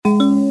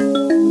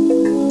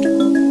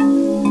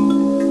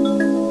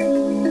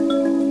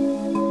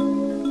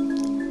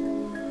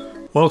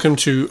Welcome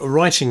to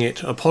Writing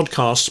It, a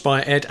podcast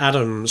by Ed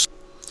Adams.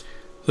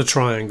 The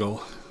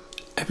Triangle,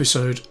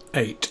 Episode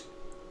 8.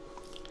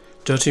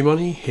 Dirty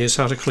Money, Here's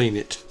How to Clean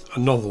It, a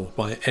novel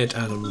by Ed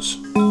Adams.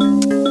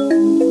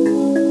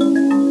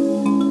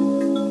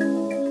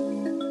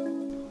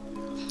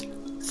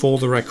 For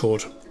the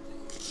record.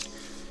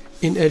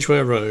 In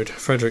Edgware Road,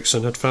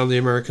 Fredrickson had found the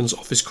American's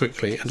office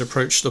quickly and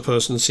approached the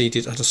person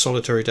seated at a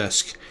solitary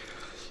desk.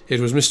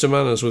 It was Mr.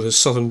 Manners with his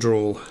southern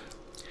drawl.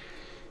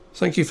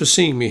 "Thank you for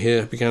seeing me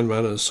here," began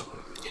Manners.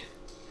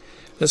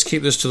 "Let's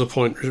keep this to the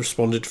point,"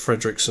 responded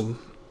Fredrickson.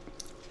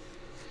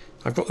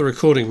 "I've got the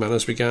recording,"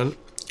 Manners began,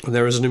 "and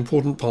there is an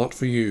important part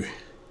for you.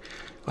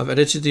 I've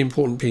edited the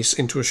important piece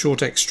into a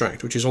short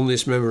extract which is on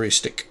this memory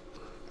stick."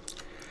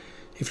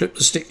 He flipped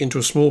the stick into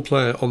a small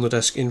player on the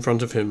desk in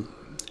front of him.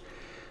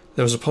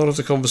 There was a part of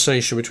the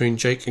conversation between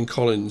Jake and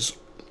Collins.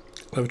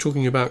 They were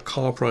talking about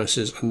car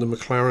prices and the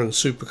McLaren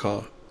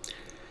supercar.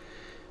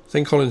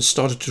 Then Collins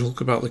started to talk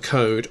about the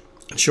code,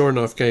 and sure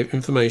enough gave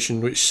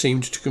information which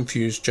seemed to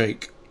confuse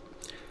Jake.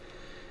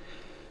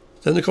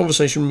 Then the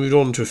conversation moved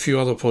on to a few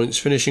other points,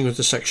 finishing with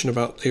the section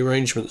about the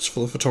arrangements for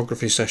the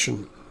photography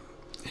session.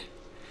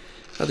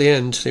 At the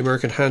end, the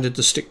American handed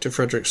the stick to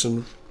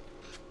Fredrickson.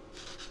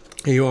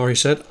 "Here you are," he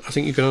said. "I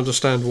think you can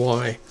understand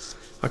why.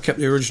 I kept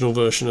the original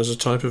version as a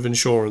type of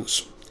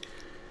insurance.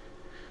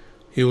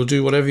 You will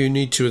do whatever you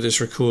need to with this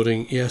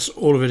recording. Yes,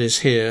 all of it is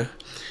here,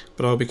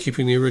 but I'll be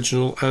keeping the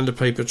original and a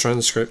paper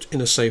transcript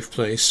in a safe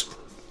place."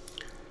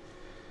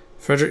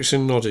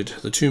 Fredrickson nodded.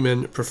 The two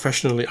men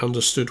professionally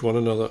understood one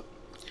another.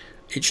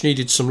 Each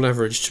needed some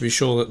leverage to be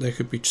sure that there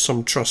could be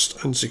some trust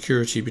and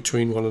security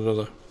between one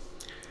another.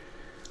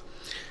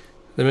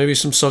 "There may be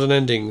some sudden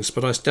endings,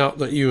 but I doubt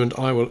that you and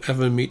I will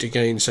ever meet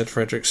again," said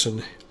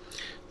Fredrickson.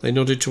 They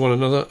nodded to one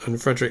another, and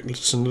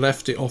Fredrickson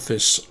left the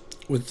office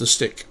with the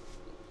stick.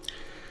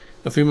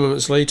 A few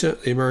moments later,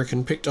 the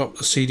American picked up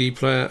the CD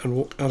player and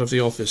walked out of the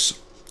office.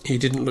 He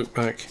didn't look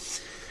back.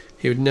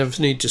 He would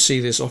never need to see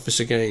this office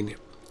again.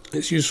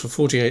 Its use for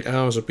 48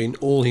 hours had been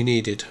all he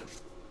needed.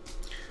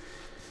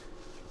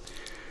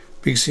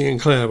 Bigsy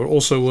and Claire were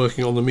also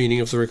working on the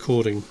meaning of the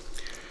recording.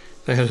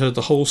 They had heard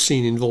the whole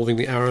scene involving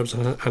the Arabs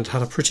and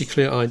had a pretty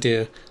clear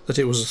idea that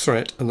it was a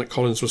threat and that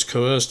Collins was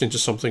coerced into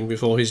something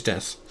before his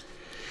death.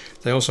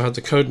 They also had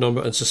the code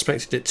number and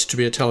suspected it to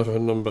be a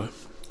telephone number.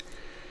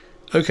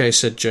 "Okay,"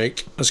 said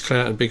Jake, as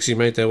Claire and Bigsy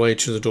made their way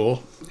to the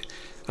door.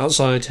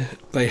 Outside,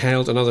 they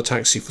hailed another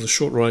taxi for the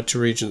short ride to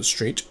Regent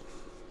Street.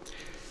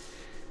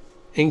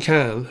 In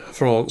Cannes,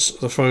 France,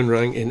 the phone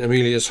rang in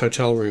Amelia's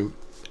hotel room.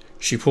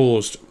 She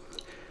paused.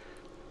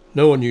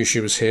 No one knew she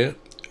was here.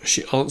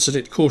 She answered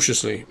it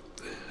cautiously.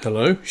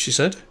 "Hello," she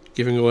said,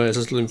 giving away as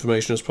little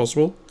information as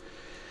possible.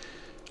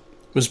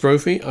 "Miss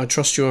Brophy, I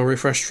trust you are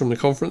refreshed from the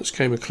conference,"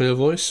 came a clear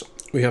voice.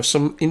 "We have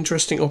some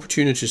interesting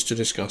opportunities to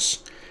discuss.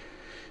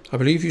 I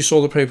believe you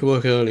saw the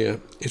paperwork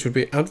earlier. It would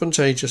be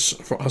advantageous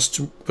for us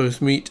to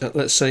both meet at,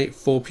 let's say,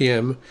 4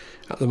 p.m.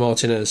 at the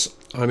Martinez.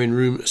 I'm in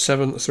room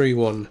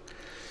 731.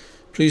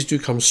 Please do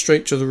come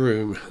straight to the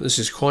room. This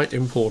is quite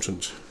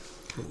important."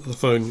 The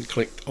phone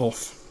clicked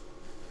off.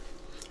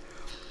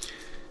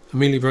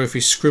 Amelia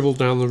Brophy scribbled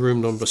down the room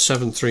number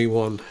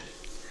 731.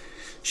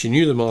 She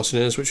knew the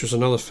Martinez, which was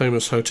another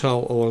famous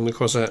hotel along the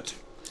Croisette.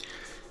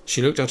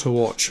 She looked at her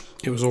watch.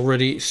 It was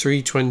already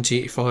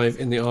 3:25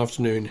 in the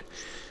afternoon.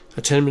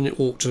 A 10-minute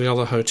walk to the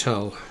other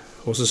hotel.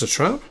 Was this a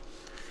trap?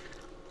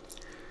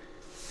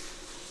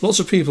 Lots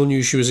of people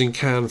knew she was in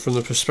Cannes from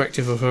the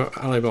perspective of her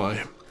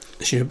alibi.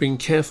 She had been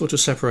careful to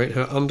separate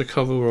her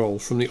undercover role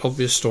from the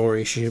obvious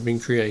story she had been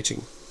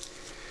creating.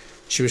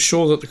 She was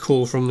sure that the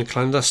call from the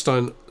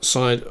clandestine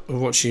side of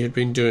what she had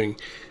been doing,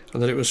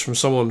 and that it was from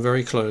someone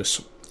very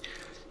close.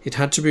 It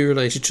had to be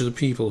related to the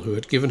people who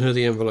had given her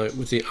the envelope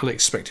with the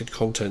unexpected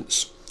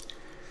contents.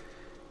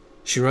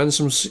 She ran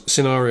some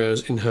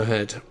scenarios in her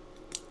head.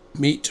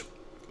 Meet,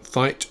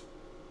 fight,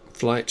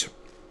 flight.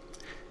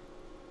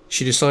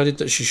 She decided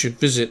that she should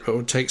visit but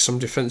would take some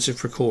defensive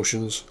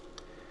precautions.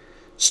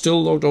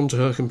 Still logged onto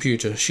her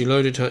computer, she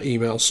loaded her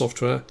email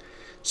software,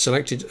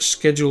 selected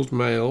scheduled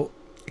mail,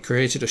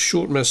 created a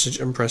short message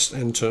and pressed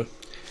enter.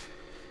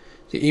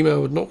 The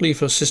email would not leave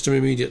her system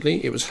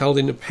immediately. It was held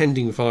in a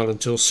pending file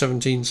until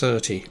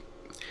 17:30.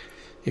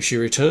 If she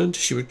returned,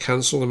 she would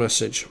cancel the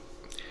message.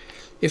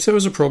 If there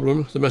was a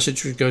problem, the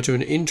message would go to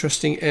an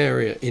interesting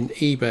area in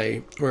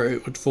eBay where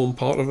it would form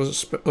part of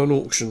an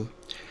auction.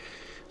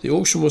 The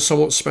auction was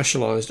somewhat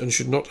specialised and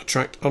should not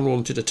attract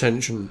unwanted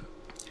attention.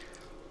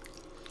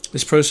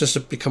 This process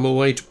had become a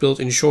way to build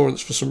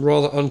insurance for some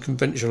rather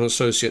unconventional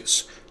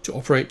associates to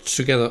operate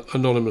together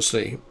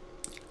anonymously.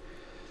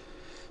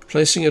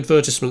 Placing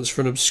advertisements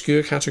for an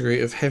obscure category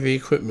of heavy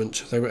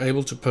equipment, they were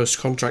able to post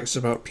contracts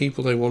about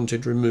people they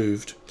wanted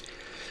removed.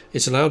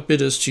 It allowed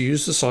bidders to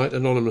use the site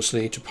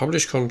anonymously to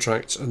publish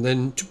contracts and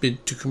then to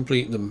bid to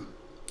complete them.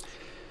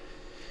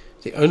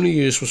 The only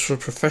use was for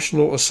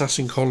professional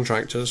assassin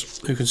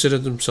contractors who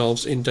considered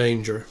themselves in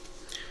danger.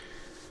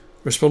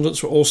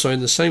 Respondents were also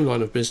in the same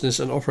line of business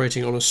and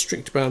operating on a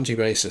strict bounty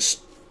basis.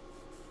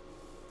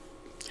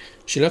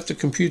 She left the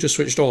computer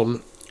switched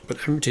on,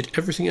 but emptied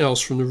everything else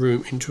from the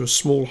room into a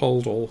small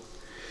holdall.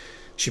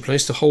 She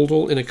placed the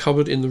holdall in a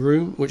cupboard in the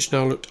room, which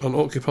now looked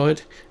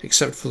unoccupied,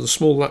 except for the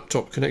small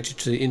laptop connected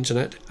to the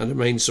internet and a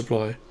main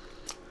supply.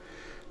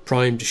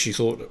 Primed, she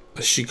thought,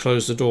 as she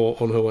closed the door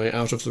on her way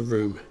out of the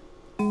room.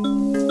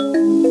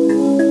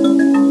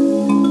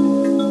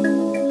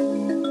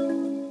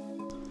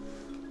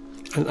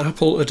 An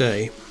apple a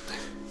day.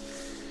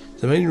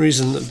 The main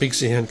reason that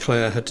Bigsy and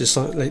Claire had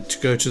decided to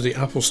go to the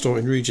Apple store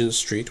in Regent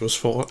Street was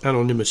for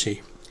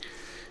anonymity.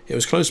 It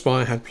was close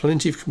by, had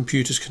plenty of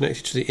computers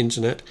connected to the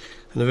internet,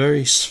 and a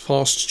very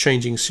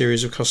fast-changing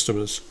series of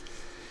customers.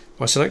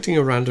 By selecting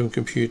a random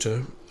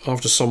computer,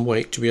 after some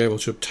wait to be able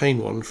to obtain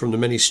one from the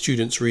many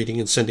students reading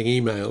and sending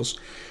emails,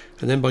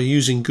 and then by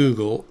using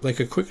Google, they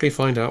could quickly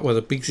find out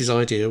whether Bigsy's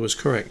idea was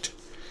correct.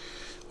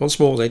 Once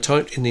more, they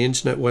typed in the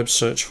internet web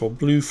search for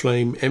Blue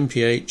Flame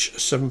MPH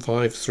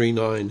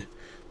 7539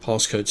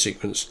 passcode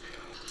sequence.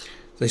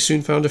 They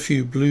soon found a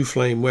few Blue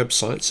Flame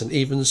websites and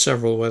even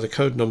several where the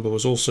code number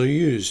was also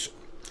used.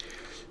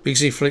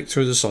 Bigsy flicked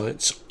through the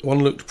sites. One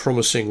looked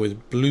promising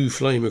with Blue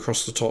Flame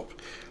across the top,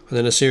 and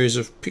then a series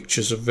of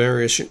pictures of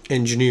various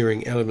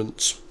engineering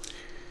elements.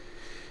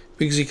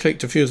 Bigsy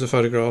clicked a few of the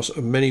photographs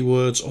and many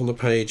words on the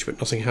page, but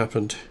nothing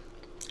happened.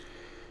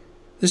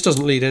 "This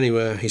doesn't lead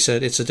anywhere," he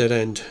said. "It's a dead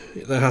end.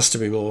 There has to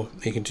be more,"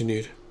 he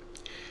continued.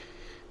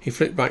 He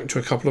flicked back to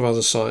a couple of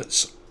other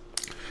sites.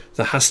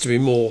 "There has to be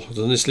more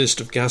than this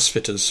list of gas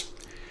fitters."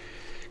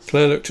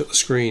 Claire looked at the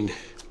screen.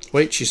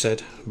 "Wait," she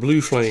said. "Blue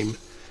Flame.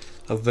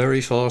 A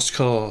very fast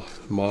car.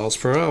 Miles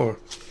per hour."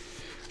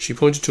 She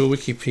pointed to a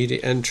Wikipedia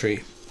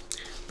entry.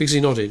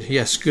 Bigsy nodded.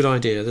 "Yes, good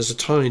idea. There's a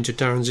tie-in to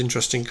Darren's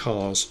interesting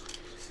cars."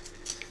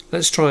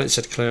 "Let's try it,"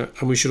 said Claire,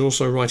 "and we should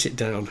also write it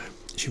down."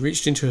 She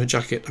reached into her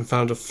jacket and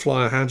found a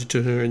flyer handed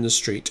to her in the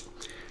street.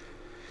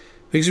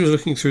 Bigsy was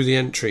looking through the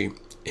entry.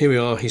 "Here we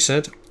are," he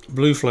said.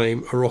 "Blue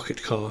Flame, a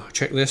rocket car.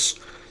 Check this.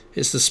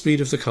 It's the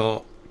speed of the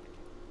car.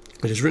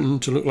 It is written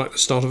to look like the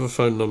start of a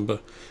phone number,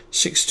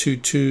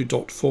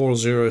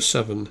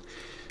 622.407.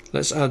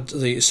 Let's add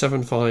the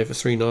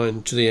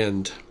 7539 to the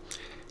end."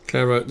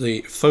 Claire wrote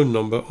the phone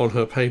number on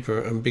her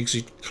paper, and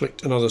Bigsy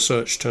clicked another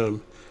search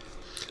term.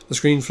 The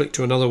screen flicked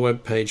to another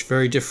web page,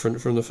 very different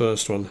from the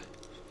first one.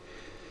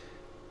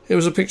 It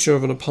was a picture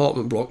of an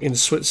apartment block in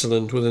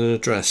Switzerland with an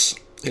address.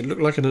 It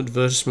looked like an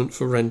advertisement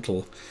for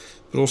rental,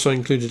 but also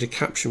included a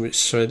caption which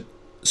said,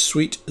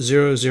 "Suite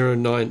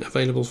 009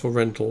 available for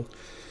rental.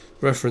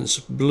 Reference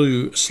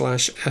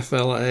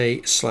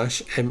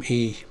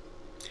blue/FLA/ME."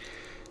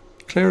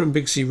 Claire and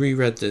Bigsy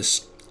reread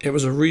this. It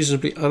was a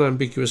reasonably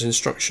unambiguous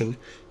instruction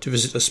to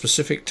visit a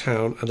specific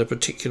town and a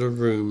particular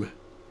room.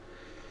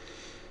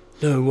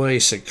 "No way,"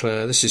 said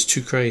Claire. "This is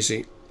too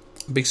crazy."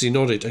 Bigsy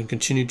nodded and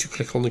continued to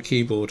click on the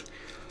keyboard.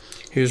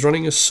 He was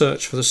running a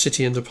search for the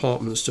city and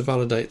apartments to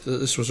validate that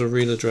this was a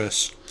real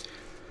address.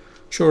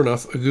 Sure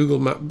enough, a Google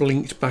map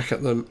blinked back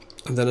at them,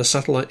 and then a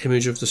satellite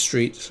image of the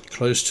street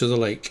close to the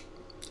lake.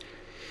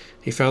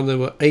 He found there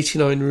were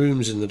 89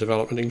 rooms in the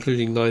development,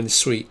 including 9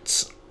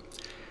 suites.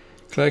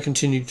 Claire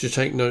continued to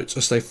take notes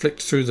as they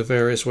flicked through the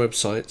various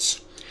websites.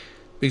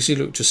 Bigsy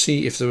looked to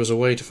see if there was a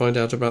way to find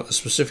out about the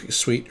specific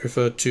suite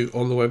referred to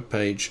on the web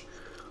page.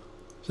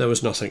 There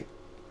was nothing.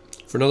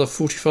 For another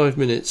 45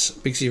 minutes,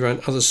 Bigsy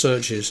ran other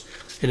searches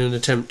in an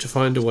attempt to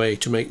find a way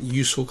to make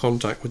useful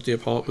contact with the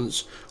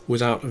apartments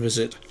without a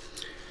visit.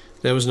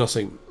 There was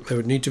nothing. They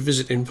would need to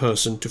visit in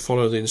person to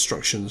follow the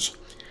instructions.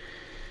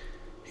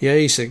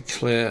 "Yay," said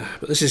Claire,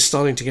 "but this is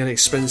starting to get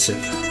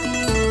expensive."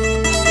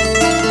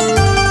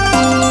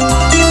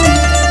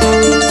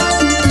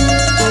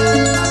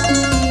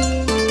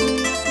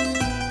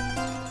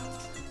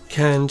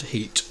 Canned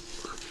heat.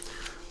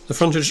 The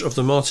frontage of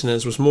the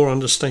Martinez was more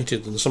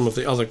understated than some of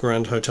the other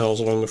grand hotels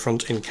along the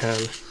front in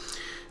Cannes.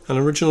 An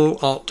original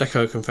Art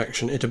Deco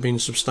confection, it had been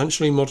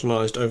substantially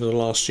modernised over the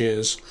last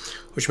years,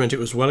 which meant it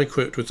was well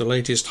equipped with the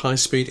latest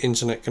high-speed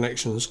internet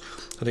connections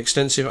and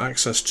extensive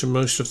access to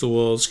most of the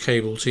world's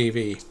cable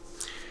TV.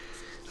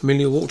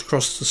 Amelia walked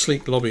across the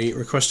sleek lobby,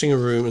 requesting a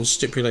room and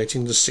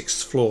stipulating the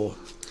 6th floor.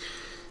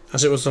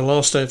 As it was the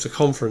last day of the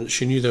conference,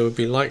 she knew there would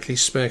be likely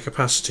spare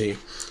capacity,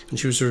 and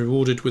she was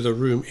rewarded with a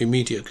room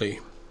immediately.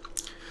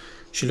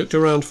 She looked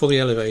around for the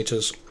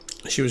elevators.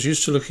 She was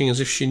used to looking as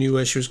if she knew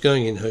where she was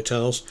going in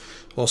hotels,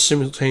 while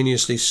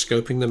simultaneously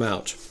scoping them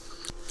out.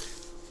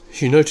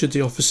 She noted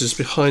the offices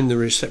behind the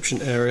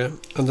reception area,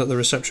 and that the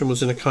reception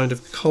was in a kind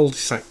of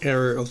cul-de-sac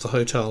area of the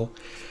hotel.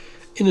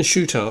 In a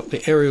shootout,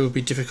 the area would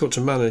be difficult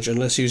to manage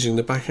unless using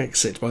the back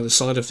exit by the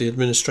side of the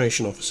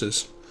administration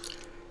offices.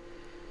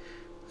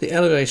 The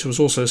elevator was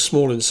also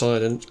small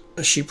inside, and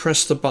as she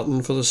pressed the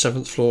button for the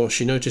 7th floor,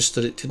 she noticed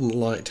that it didn't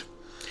light,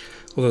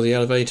 although the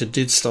elevator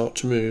did start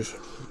to move.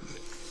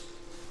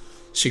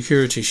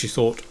 Security, she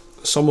thought.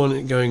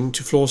 Someone going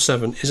to floor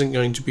 7 isn't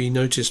going to be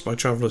noticed by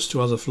travellers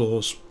to other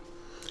floors.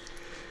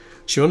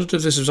 She wondered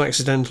if this was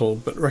accidental,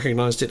 but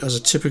recognised it as a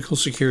typical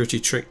security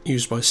trick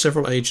used by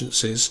several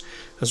agencies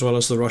as well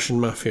as the Russian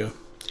mafia.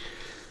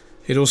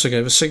 It also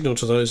gave a signal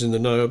to those in the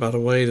know about a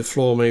way the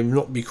floor may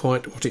not be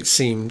quite what it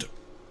seemed.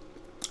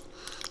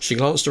 She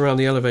glanced around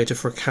the elevator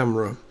for a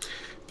camera,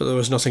 but there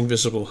was nothing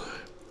visible.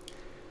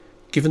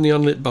 Given the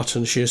unlit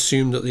button, she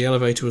assumed that the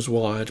elevator was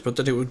wired, but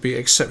that it would be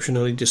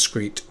exceptionally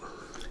discreet.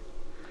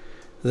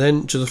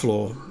 Then to the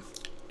floor.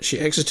 She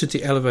exited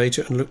the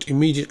elevator and looked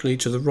immediately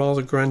to the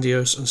rather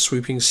grandiose and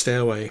sweeping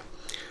stairway.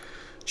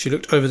 She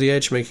looked over the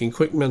edge, making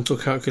quick mental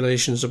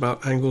calculations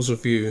about angles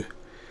of view.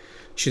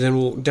 She then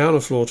walked down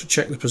a floor to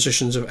check the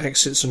positions of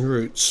exits and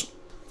routes.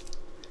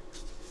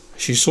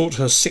 She sought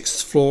her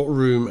 6th floor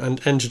room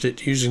and entered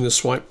it using the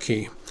swipe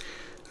key.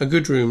 A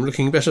good room,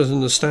 looking better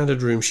than the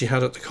standard room she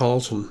had at the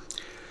Carlton.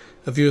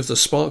 A view of the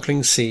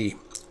sparkling sea.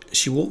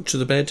 She walked to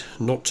the bed,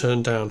 not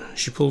turned down.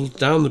 She pulled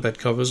down the bed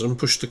covers and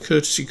pushed the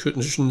courtesy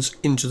cushions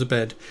into the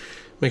bed,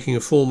 making a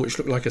form which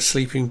looked like a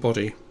sleeping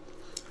body.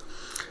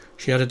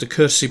 She added the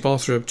courtesy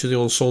bathrobe to the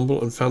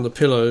ensemble and found the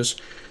pillows,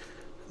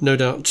 no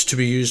doubt to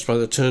be used by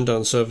the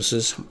turn-down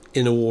services,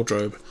 in a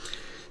wardrobe.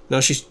 Now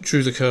she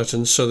drew the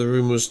curtains so the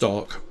room was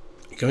dark.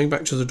 Going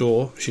back to the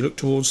door, she looked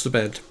towards the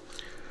bed.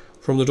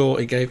 From the door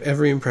it gave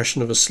every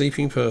impression of a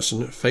sleeping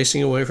person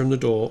facing away from the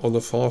door on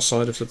the far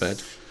side of the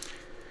bed.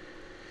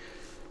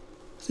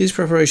 These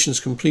preparations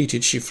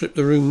completed, she flipped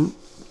the room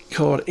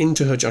card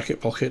into her jacket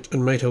pocket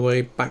and made her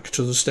way back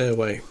to the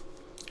stairway.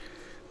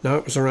 Now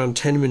it was around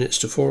 10 minutes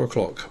to 4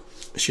 o'clock.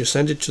 She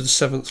ascended to the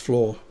 7th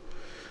floor.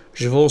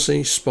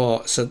 Givenchy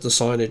Spa said the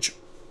signage.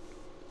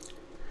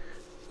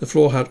 The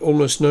floor had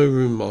almost no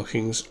room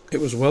markings. It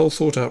was a well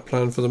thought out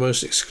plan for the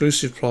most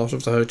exclusive part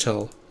of the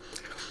hotel.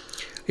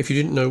 If you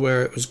didn't know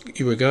where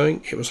you were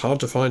going, it was hard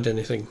to find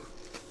anything.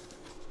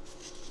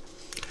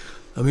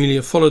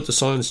 Amelia followed the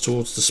signs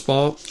towards the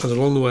spa, and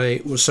along the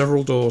way were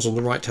several doors on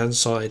the right-hand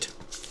side.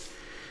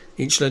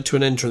 Each led to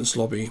an entrance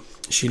lobby.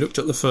 She looked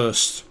at the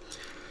first.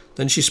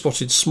 Then she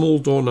spotted small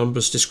door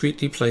numbers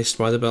discreetly placed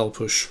by the bell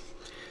push.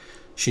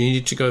 She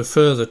needed to go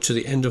further to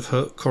the end of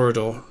her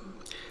corridor.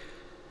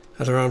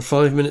 At around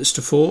 5 minutes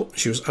to 4,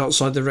 she was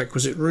outside the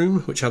requisite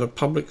room, which had a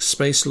public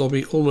space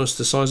lobby almost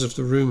the size of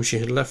the room she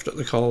had left at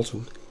the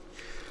Carlton.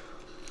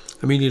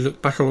 Amelia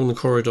looked back along the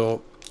corridor.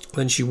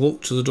 Then she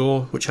walked to the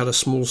door, which had a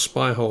small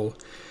spy hole.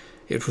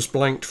 It was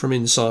blanked from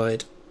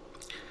inside.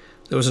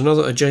 There was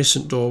another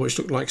adjacent door which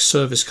looked like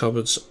service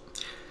cupboards.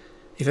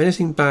 If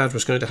anything bad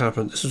was going to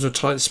happen, this was a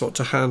tight spot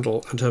to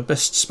handle, and her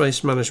best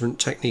space management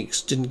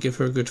techniques didn't give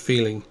her a good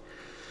feeling.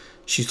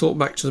 She thought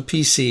back to the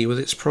PC with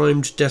its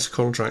primed death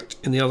contract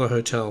in the other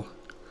hotel.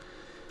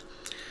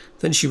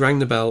 Then she rang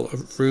the bell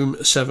of room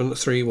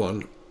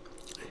 731.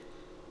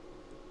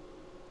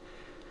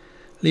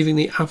 Leaving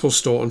the Apple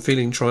store and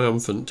feeling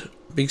triumphant,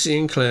 Bigsy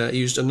and Claire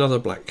used another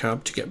black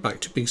cab to get back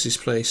to Bigsy's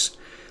place.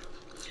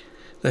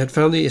 They had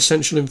found the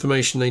essential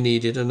information they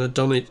needed and had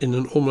done it in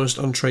an almost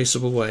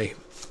untraceable way.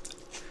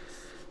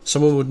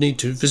 Someone would need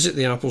to visit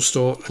the Apple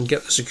store and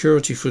get the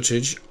security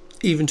footage,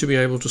 even to be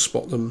able to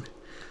spot them.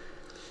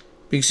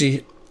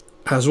 Bigsy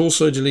has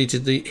also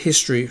deleted the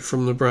history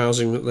from the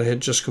browsing that they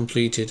had just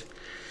completed.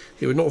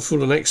 It would not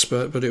fool an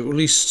expert, but it would at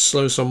least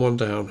slow someone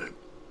down.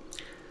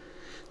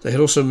 They had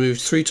also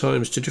moved 3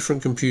 times to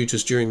different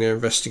computers during their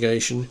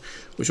investigation,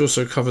 which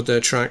also covered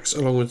their tracks,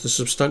 along with the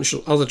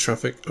substantial other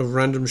traffic of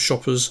random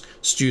shoppers,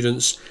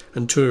 students,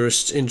 and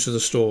tourists into the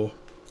store.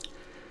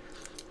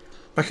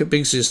 Back at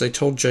Bigsy's, they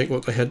told Jake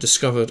what they had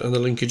discovered and the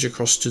linkage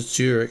across to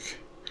Zurich.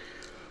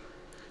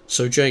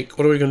 "So, Jake,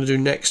 what are we going to do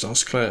next?"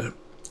 asked Claire.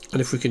 "And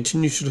if we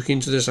continue to look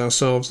into this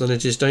ourselves, then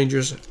it is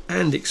dangerous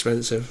and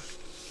expensive."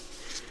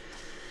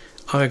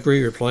 "I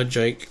agree," replied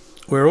Jake.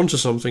 "We're onto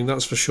something,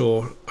 that's for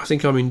sure. I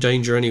think I'm in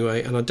danger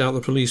anyway, and I doubt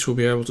the police will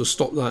be able to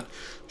stop that,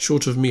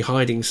 short of me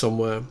hiding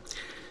somewhere.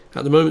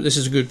 At the moment this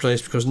is a good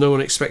place because no one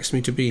expects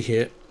me to be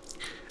here,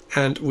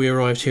 and we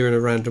arrived here in a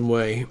random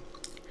way.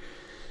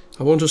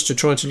 I want us to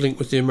try to link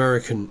with the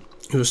American,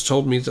 who has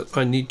told me that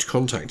I need to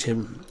contact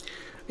him.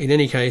 In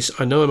any case,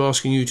 I know I'm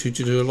asking you two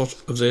to do a lot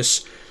of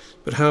this,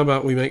 but how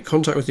about we make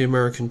contact with the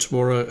American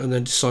tomorrow and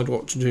then decide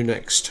what to do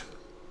next?"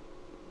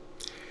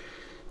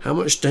 "How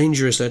much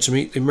danger is there to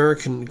meet the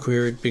American?"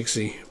 queried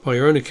Bigsy. "By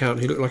your own account,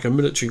 he looked like a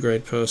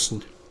military-grade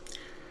person."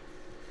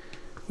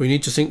 "We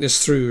need to think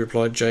this through,"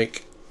 replied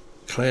Jake.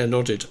 Claire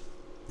nodded.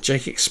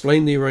 Jake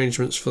explained the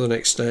arrangements for the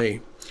next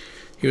day.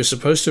 He was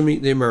supposed to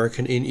meet the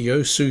American in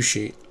Yo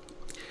Sushi,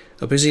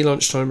 a busy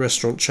lunchtime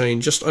restaurant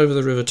chain just over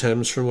the River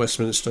Thames from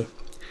Westminster.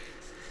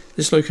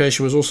 This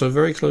location was also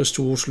very close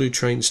to Waterloo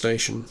train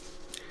station.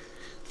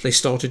 They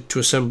started to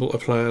assemble a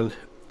plan.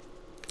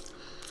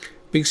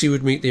 Bigsy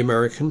would meet the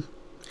American.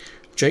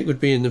 Jake would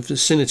be in the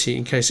vicinity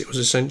in case it was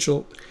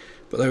essential,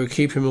 but they would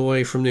keep him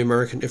away from the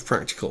American if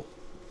practical.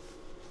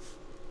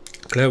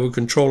 Claire would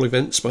control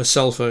events by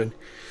cell phone.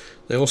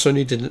 They also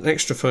needed an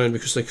extra phone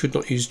because they could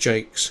not use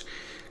Jake's.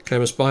 Claire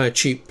must buy a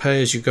cheap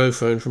pay-as-you-go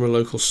phone from a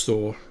local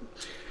store.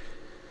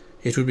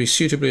 It would be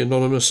suitably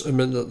anonymous and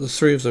meant that the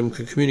 3 of them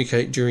could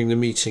communicate during the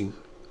meeting.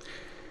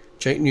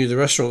 Jake knew the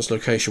restaurant's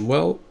location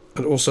well,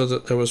 and also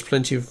that there was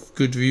plenty of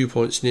good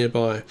viewpoints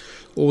nearby,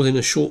 all within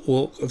a short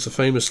walk of the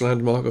famous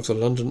landmark of the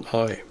London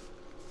Eye.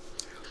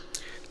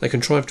 They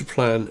contrived to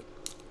plan.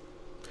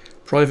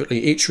 Privately,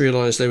 each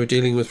realised they were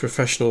dealing with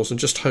professionals and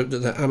just hoped that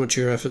their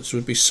amateur efforts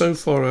would be so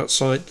far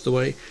outside the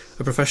way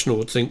a professional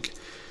would think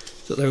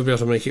that they would be able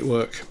to make it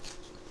work.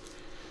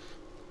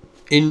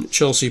 In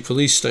Chelsea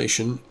Police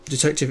Station,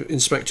 Detective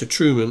Inspector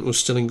Truman was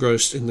still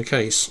engrossed in the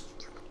case.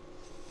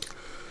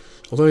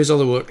 Although his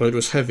other workload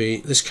was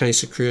heavy, this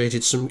case had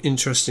created some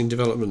interesting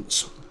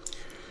developments.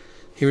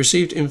 He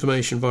received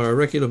information via a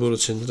regular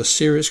bulletin that a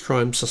serious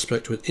crime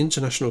suspect with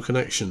international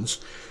connections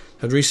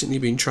had recently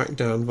been tracked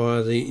down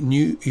via the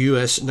new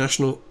US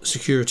National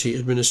Security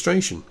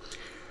Administration.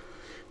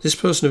 This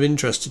person of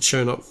interest had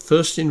shown up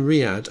first in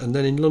Riyadh and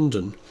then in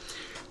London.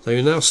 They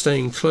were now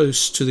staying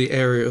close to the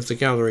area of the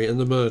gallery and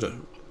the murder.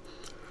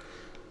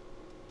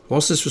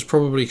 Whilst this was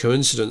probably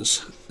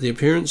coincidence, the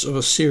appearance of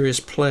a serious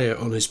player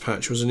on his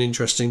patch was an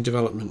interesting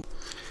development.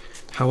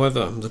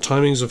 However, the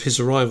timings of his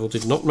arrival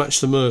did not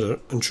match the murder,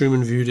 and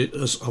Truman viewed it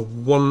as a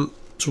one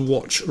to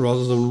watch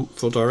rather than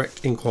for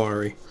direct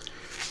inquiry.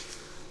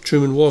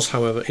 Truman was,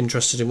 however,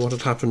 interested in what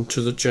had happened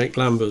to the Jake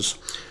Lambers,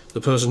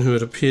 the person who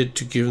had appeared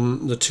to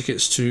give the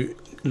tickets to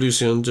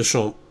Lucien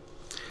Deschamps.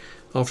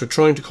 After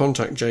trying to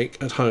contact Jake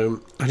at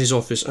home, at his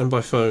office and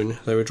by phone,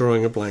 they were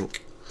drawing a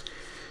blank.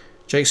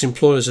 Jake's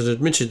employers had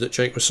admitted that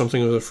Jake was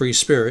something of a free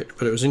spirit,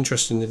 but it was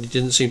interesting that he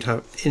didn't seem to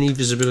have any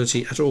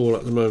visibility at all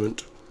at the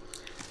moment.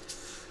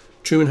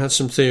 Truman had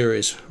some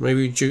theories.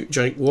 Maybe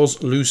Jake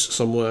was loose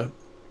somewhere.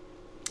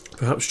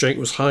 Perhaps Jake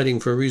was hiding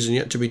for a reason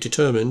yet to be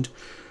determined,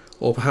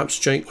 or perhaps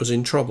Jake was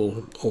in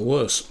trouble, or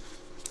worse.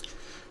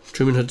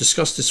 Truman had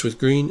discussed this with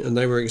Green, and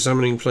they were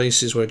examining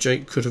places where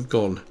Jake could have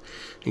gone,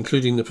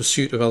 including the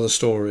pursuit of other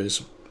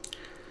stories.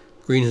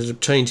 Green had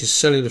obtained his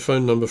cellular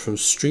phone number from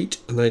Street,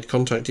 and they had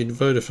contacted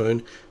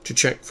Vodafone to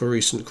check for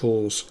recent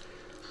calls.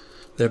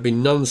 There had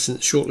been none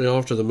since shortly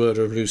after the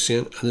murder of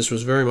Lucien, and this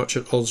was very much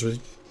at odds with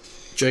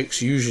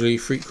Jake's usually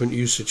frequent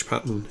usage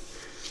pattern.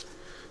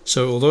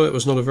 So, although it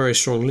was not a very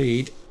strong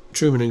lead,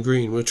 Truman and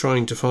Green were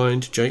trying to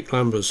find Jake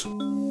Lambers.